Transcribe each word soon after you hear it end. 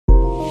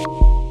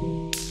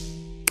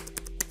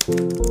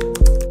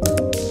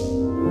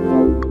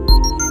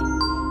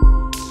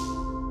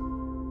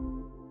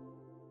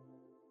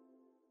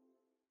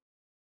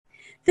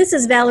This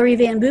is Valerie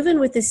Van Boeven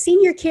with the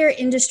Senior Care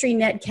Industry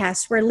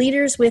Netcast, where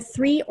leaders with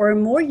 3 or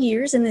more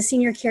years in the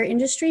senior care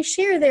industry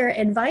share their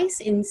advice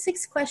in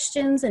 6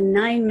 questions and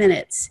 9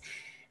 minutes.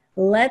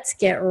 Let's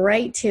get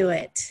right to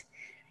it.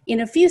 In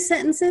a few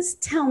sentences,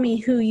 tell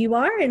me who you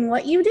are and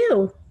what you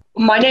do.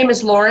 My name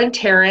is Lauren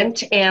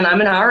Tarrant, and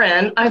I'm an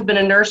RN. I've been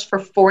a nurse for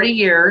 40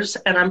 years,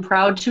 and I'm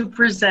proud to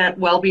present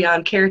Well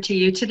Beyond Care to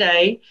you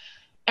today.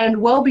 And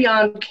Well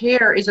Beyond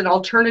Care is an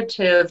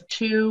alternative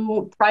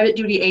to private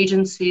duty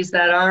agencies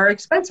that are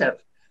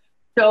expensive.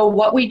 So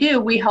what we do,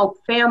 we help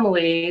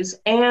families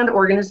and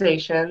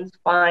organizations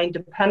find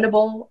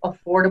dependable,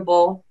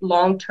 affordable,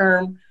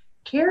 long-term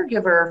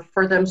caregiver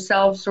for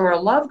themselves or a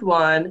loved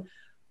one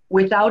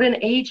without an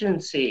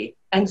agency.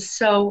 And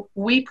so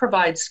we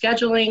provide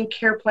scheduling,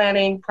 care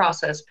planning,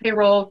 process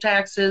payroll,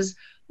 taxes,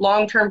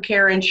 long-term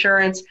care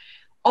insurance.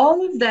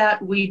 All of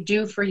that we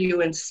do for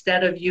you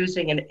instead of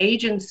using an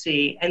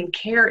agency, and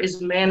care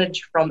is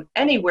managed from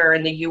anywhere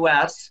in the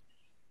U.S.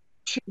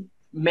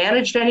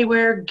 Managed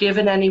anywhere,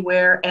 given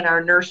anywhere, and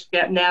our nurse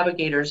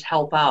navigators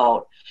help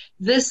out.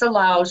 This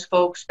allows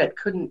folks that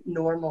couldn't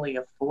normally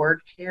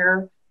afford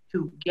care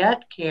to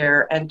get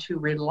care and to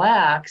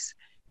relax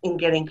in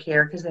getting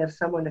care because they have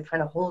someone to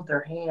kind of hold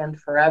their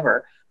hand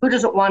forever. Who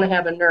doesn't want to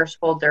have a nurse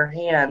hold their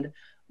hand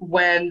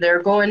when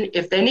they're going,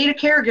 if they need a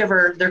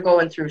caregiver, they're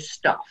going through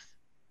stuff.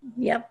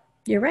 Yep,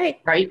 you're right.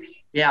 Right?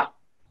 Yeah.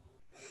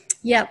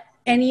 Yep.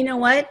 And you know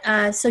what?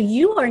 So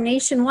you are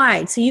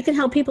nationwide, so you can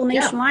help people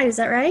nationwide. Yeah. Is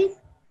that right?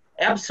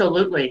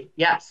 Absolutely.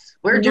 Yes.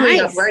 We're doing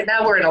it right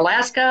now. We're in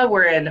Alaska.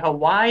 We're in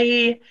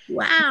Hawaii.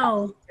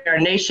 Wow. We're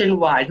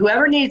nationwide.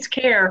 Whoever needs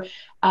care,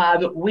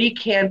 we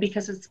can,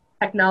 because it's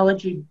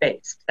technology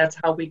based. That's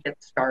how we get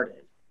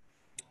started.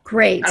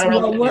 Great.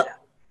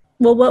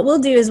 Well, what we'll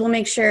do is we'll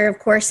make sure, of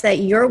course, that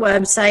your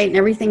website and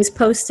everything's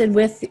posted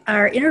with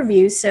our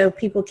interviews so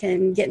people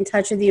can get in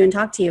touch with you and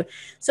talk to you.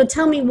 So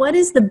tell me, what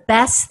is the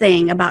best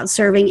thing about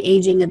serving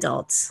aging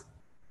adults?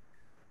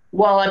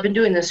 Well, I've been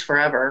doing this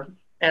forever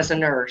as a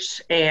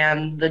nurse,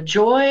 and the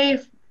joy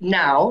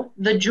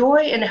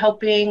in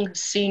helping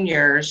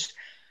seniors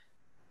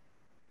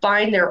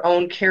find their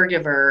own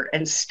caregiver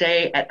and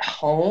stay at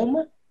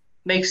home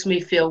makes me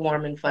feel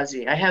warm and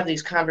fuzzy. I have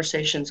these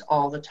conversations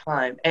all the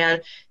time,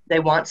 and they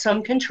want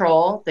some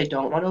control. They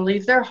don't want to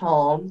leave their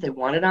home. They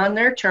want it on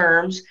their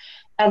terms,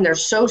 and they're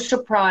so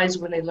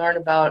surprised when they learn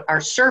about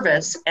our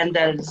service and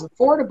that it is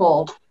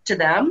affordable to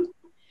them.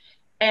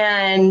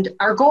 And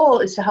our goal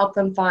is to help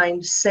them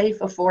find safe,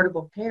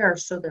 affordable care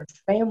so their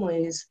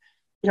families,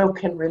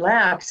 can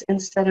relax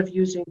instead of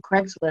using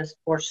Craigslist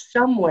or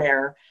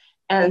somewhere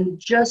and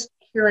just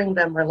hearing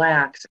them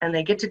relax. And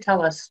they get to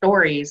tell us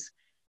stories.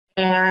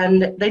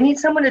 And they need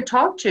someone to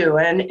talk to.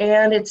 And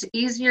it's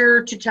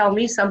easier to tell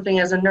me something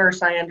as a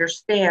nurse, I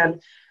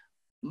understand,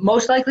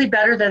 most likely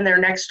better than their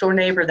next door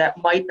neighbor that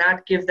might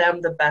not give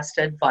them the best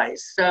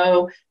advice.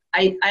 So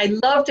I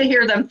love to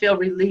hear them feel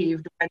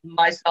relieved when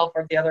myself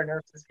or the other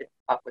nurses get to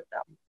talk with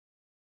them.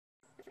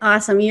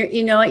 Awesome.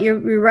 You know what?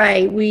 You're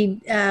right.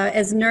 We,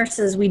 as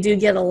nurses, we do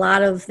get a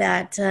lot of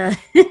that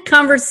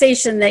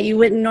conversation that you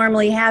wouldn't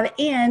normally have.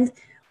 And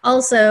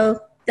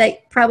also,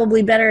 that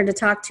probably better to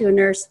talk to a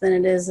nurse than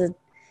it is to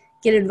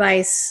get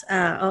advice,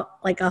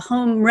 like a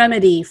home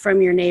remedy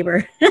from your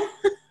neighbor.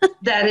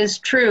 That is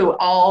true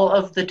all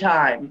of the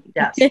time.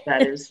 Yes,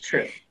 that is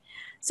true.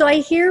 So I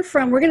hear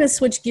we're going to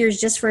switch gears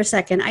just for a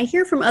second. I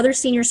hear from other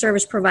senior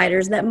service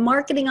providers that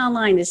marketing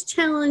online is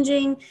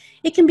challenging.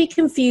 It can be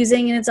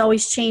confusing and it's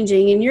always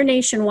changing, and you're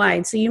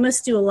nationwide. So you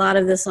must do a lot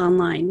of this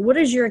online. What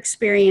is your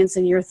experience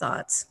and your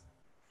thoughts?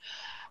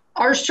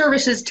 Our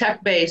service is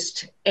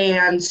tech-based,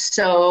 and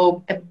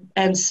so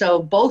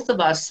both of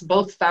us,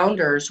 both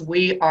founders,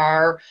 we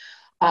are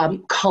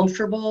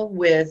comfortable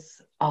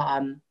with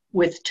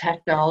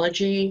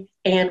technology,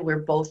 and we're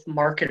both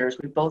marketers.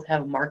 We both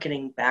have a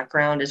marketing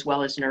background as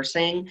well as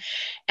nursing,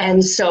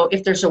 and so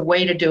if there's a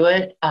way to do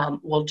it,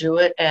 we'll do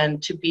it.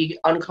 And to be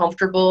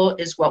uncomfortable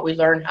is what we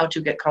learn how to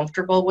get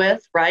comfortable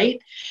with,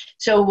 right?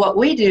 So what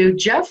we do,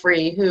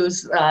 Jeffrey,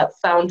 who's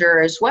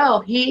founder as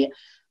well, he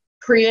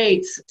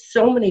creates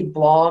so many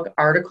blog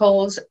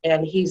articles,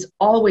 and he's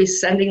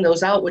always sending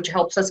those out, which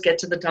helps us get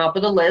to the top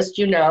of the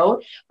list,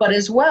 but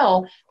as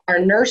well, our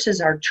nurses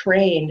are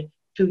trained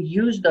to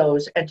use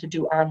those and to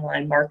do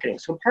online marketing.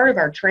 So part of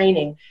our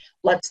training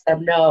lets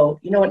them know,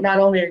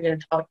 not only are you going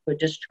to talk to a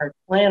discharge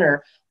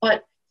planner,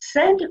 but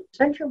send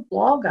your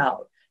blog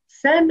out.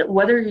 Send,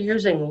 whether you're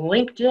using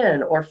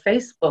LinkedIn or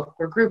Facebook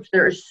or groups,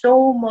 there is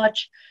so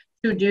much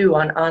to do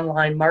on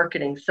online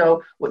marketing.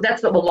 So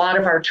that's a lot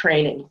of our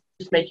training.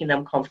 Just making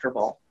them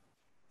comfortable.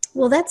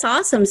 Well, that's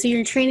awesome. So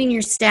you're training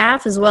your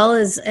staff as well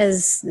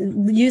as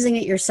using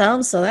it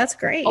yourselves. So that's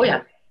great. Oh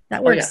yeah,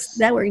 that works. Yes.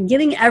 That works.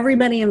 Getting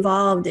everybody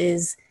involved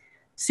is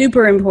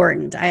super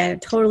important. I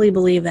totally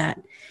believe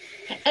that.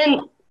 And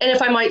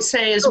if I might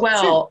say as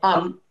well,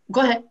 sure.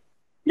 Go ahead.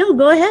 No,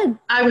 go ahead.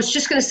 I was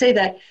just going to say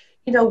that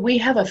We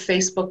have a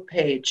Facebook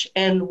page,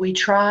 and we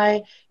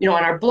try, on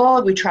our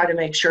blog, we try to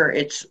make sure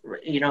it's,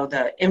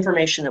 the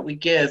information that we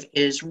give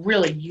is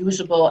really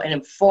usable and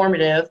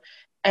informative.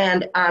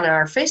 And on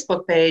our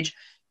Facebook page,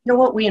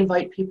 we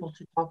invite people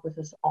to talk with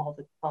us all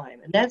the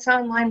time. And that's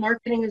online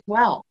marketing as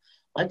well.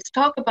 Let's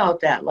talk about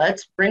that.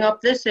 Let's bring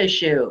up this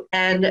issue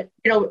and,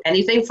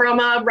 anything from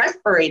a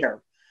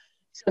respirator.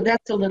 So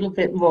that's a little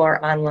bit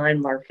more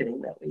online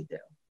marketing that we do.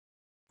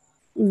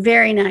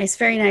 Very nice,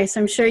 very nice.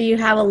 I'm sure you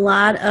have a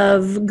lot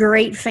of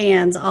great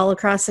fans all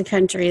across the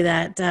country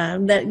that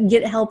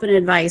get help and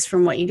advice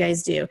from what you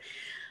guys do.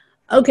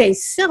 Okay,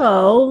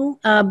 so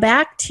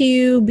back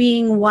to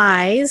being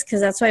wise, because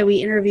that's why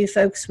we interview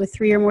folks with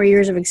 3 or more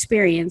years of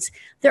experience.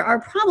 There are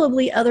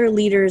probably other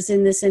leaders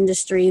in this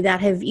industry that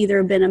have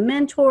either been a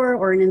mentor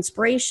or an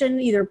inspiration,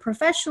 either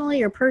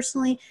professionally or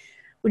personally.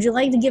 Would you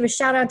like to give a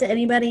shout out to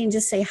anybody and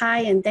just say hi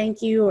and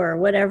thank you, or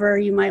whatever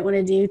you might want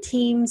to do?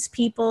 Teams,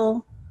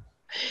 people?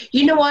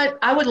 You know what?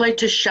 I would like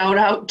to shout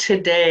out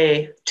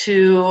today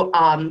to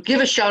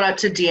give a shout out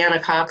to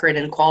Deanna Cochran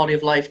in Quality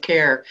of Life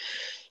Care.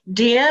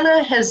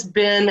 Deanna has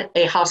been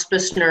a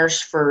hospice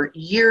nurse for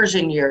years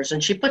and years,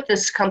 and she put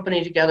this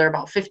company together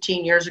about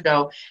 15 years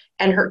ago,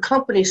 and her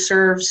company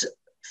serves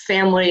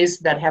families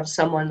that have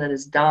someone that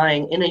is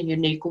dying in a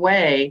unique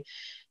way.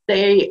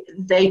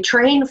 They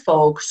train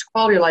folks,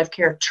 Quality of Life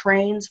Care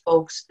trains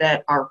folks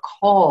that are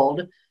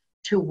called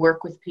to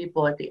work with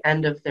people at the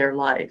end of their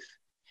life.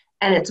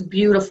 And it's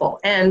beautiful.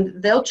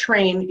 And they'll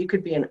train, you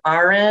could be an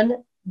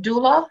RN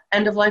doula,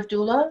 end-of-life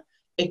doula,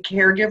 a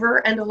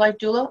caregiver end-of-life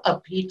doula, a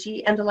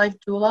PT end-of-life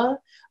doula,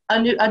 a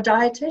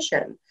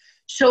dietitian.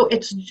 So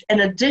it's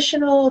an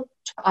additional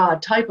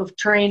type of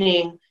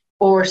training,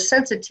 or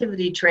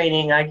sensitivity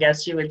training, I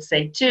guess you would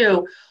say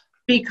too,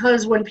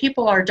 because when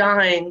people are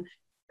dying,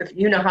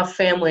 you know how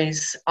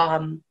families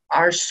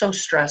are so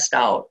stressed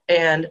out,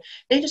 and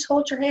they just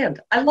hold your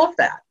hand. I love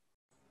that.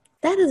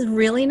 That is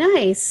really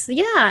nice.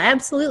 Yeah,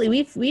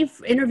 absolutely.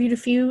 We've interviewed a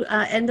few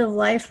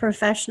end-of-life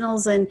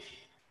professionals, and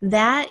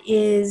that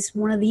is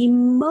one of the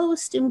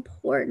most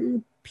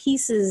important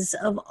pieces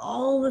of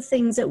all the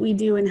things that we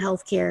do in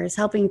healthcare, is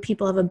helping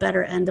people have a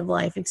better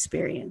end-of-life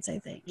experience, I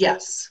think.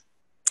 Yes.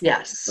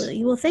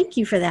 Well, thank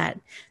you for that.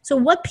 So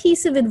what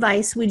piece of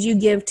advice would you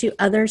give to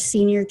other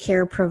senior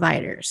care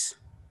providers?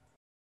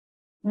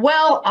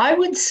 Well, I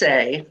would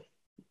say,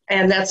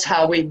 and that's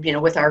how we,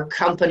 with our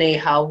company,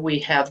 how we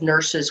have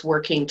nurses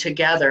working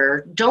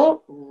together,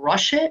 don't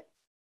rush it,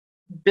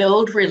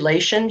 build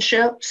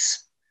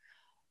relationships.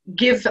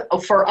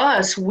 For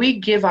us, we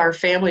give our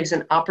families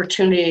an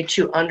opportunity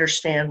to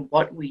understand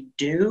what we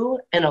do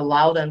and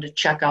allow them to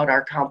check out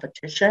our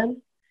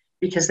competition,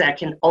 because that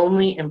can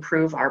only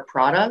improve our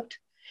product.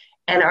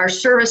 And our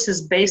service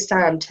is based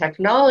on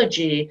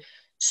technology,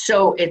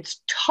 so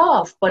it's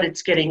tough, but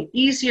it's getting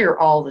easier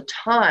all the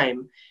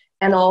time.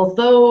 And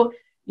although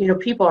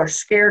people are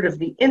scared of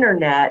the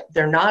internet,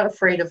 they're not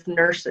afraid of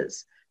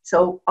nurses.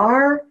 So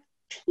our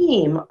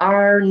team,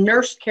 our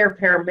nurse care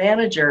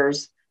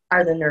paramanagers,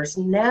 are the nurse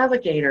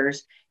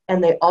navigators,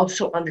 and they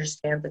also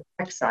understand the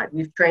tech side.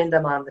 We've trained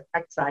them on the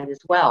tech side as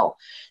well.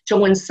 So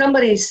when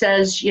somebody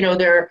says,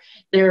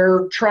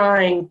 they're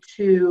trying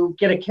to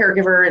get a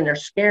caregiver and they're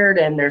scared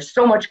and there's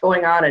so much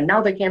going on and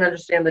now they can't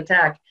understand the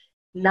tech,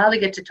 now they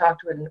get to talk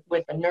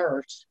with a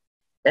nurse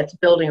that's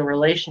building a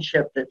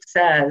relationship that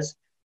says,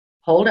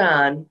 hold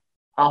on,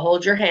 I'll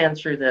hold your hand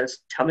through this.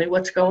 Tell me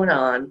what's going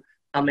on.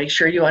 I'll make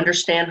sure you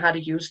understand how to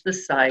use the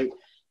site.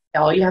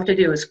 All you have to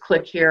do is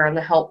click here on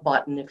the help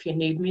button if you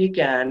need me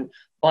again,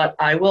 but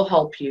I will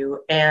help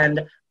you,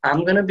 and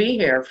I'm going to be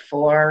here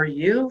for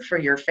you, for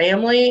your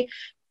family,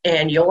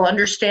 and you'll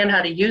understand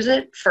how to use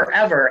it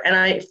forever.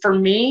 And for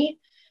me,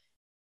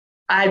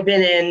 I've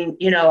been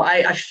in,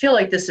 I feel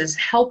like this is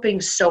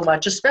helping so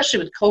much, especially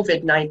with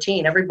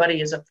COVID-19.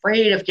 Everybody is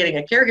afraid of getting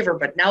a caregiver,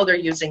 but now they're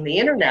using the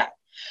internet.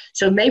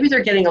 So maybe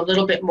they're getting a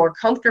little bit more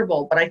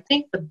comfortable, but I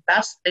think the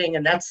best thing,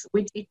 and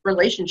we teach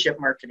relationship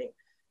marketing,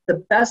 the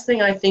best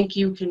thing I think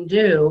you can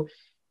do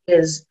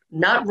is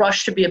not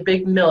rush to be a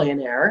big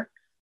millionaire.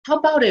 How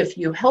about if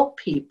you help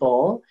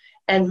people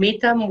and meet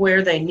them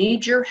where they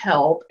need your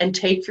help and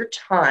take your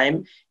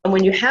time? And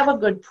when you have a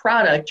good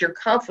product, you're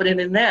confident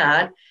in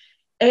that.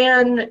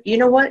 And you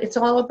know what? It's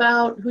all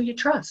about who you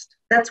trust.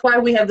 That's why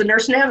we have the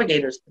nurse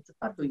navigators. It's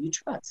about who you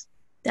trust.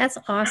 That's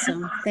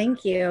awesome.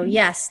 Thank you.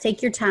 Yes,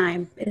 take your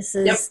time. This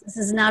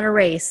is not a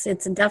race.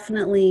 It's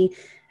definitely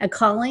a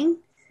calling,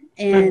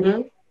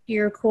 and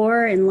your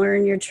core and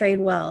learn your trade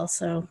well.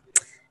 So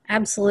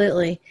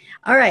absolutely.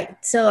 All right.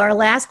 So our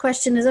last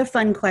question is a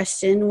fun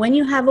question. When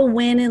you have a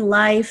win in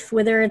life,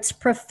 whether it's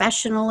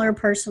professional or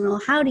personal,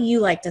 how do you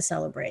like to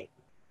celebrate?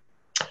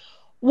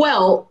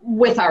 Well,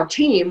 with our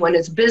team, when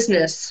it's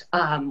business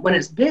and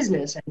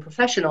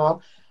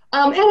professional,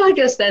 and I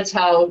guess that's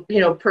how,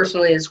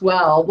 personally as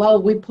well.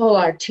 Well, we pull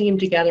our team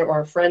together or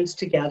our friends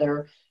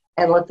together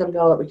and let them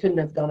know that we couldn't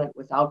have done it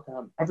without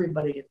them.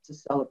 Everybody gets to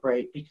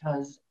celebrate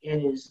because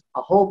it is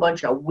a whole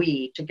bunch of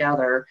we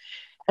together,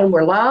 and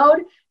we're loud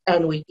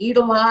and we eat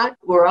a lot.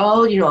 We're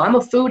all, I'm a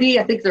foodie.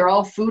 I think they're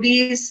all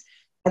foodies.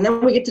 And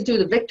then we get to do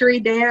the victory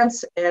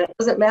dance. And it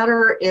doesn't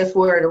matter if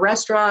we're at a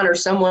restaurant or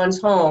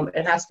someone's home,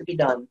 it has to be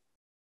done.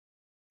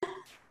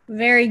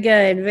 Very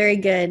good. Very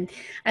good.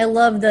 I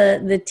love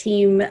the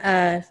team,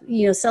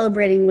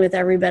 celebrating with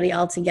everybody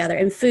all together.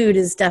 And food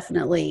is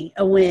definitely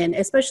a win,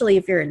 especially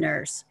if you're a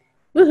nurse.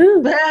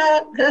 Woohoo.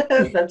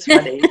 That's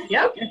funny.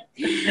 Yep.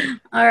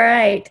 All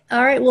right.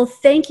 All right. Well,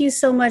 thank you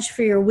so much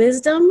for your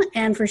wisdom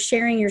and for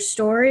sharing your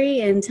story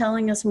and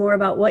telling us more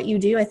about what you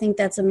do. I think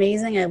that's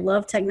amazing. I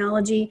love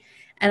technology,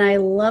 and I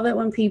love it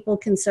when people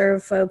can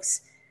serve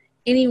folks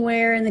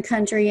anywhere in the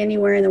country,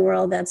 anywhere in the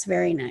world. That's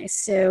very nice.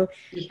 So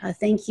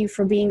thank you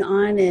for being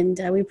on, and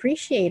we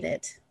appreciate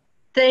it.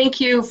 Thank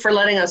you for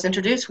letting us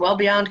introduce Well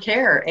Beyond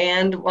Care.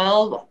 And,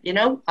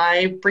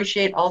 I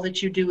appreciate all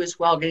that you do as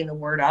well, getting the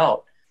word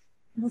out.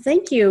 Well,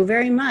 thank you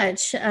very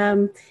much.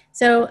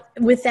 So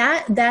with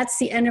that, that's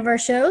the end of our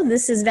show.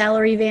 This is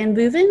Valerie Van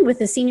Boeven with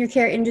the Senior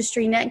Care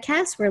Industry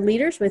Netcast, where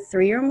leaders with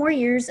 3 or more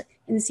years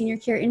in the senior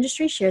care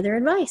industry share their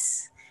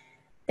advice.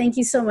 Thank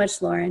you so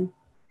much, Lauren.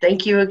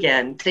 Thank you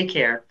again. Take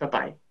care.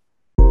 Bye-bye.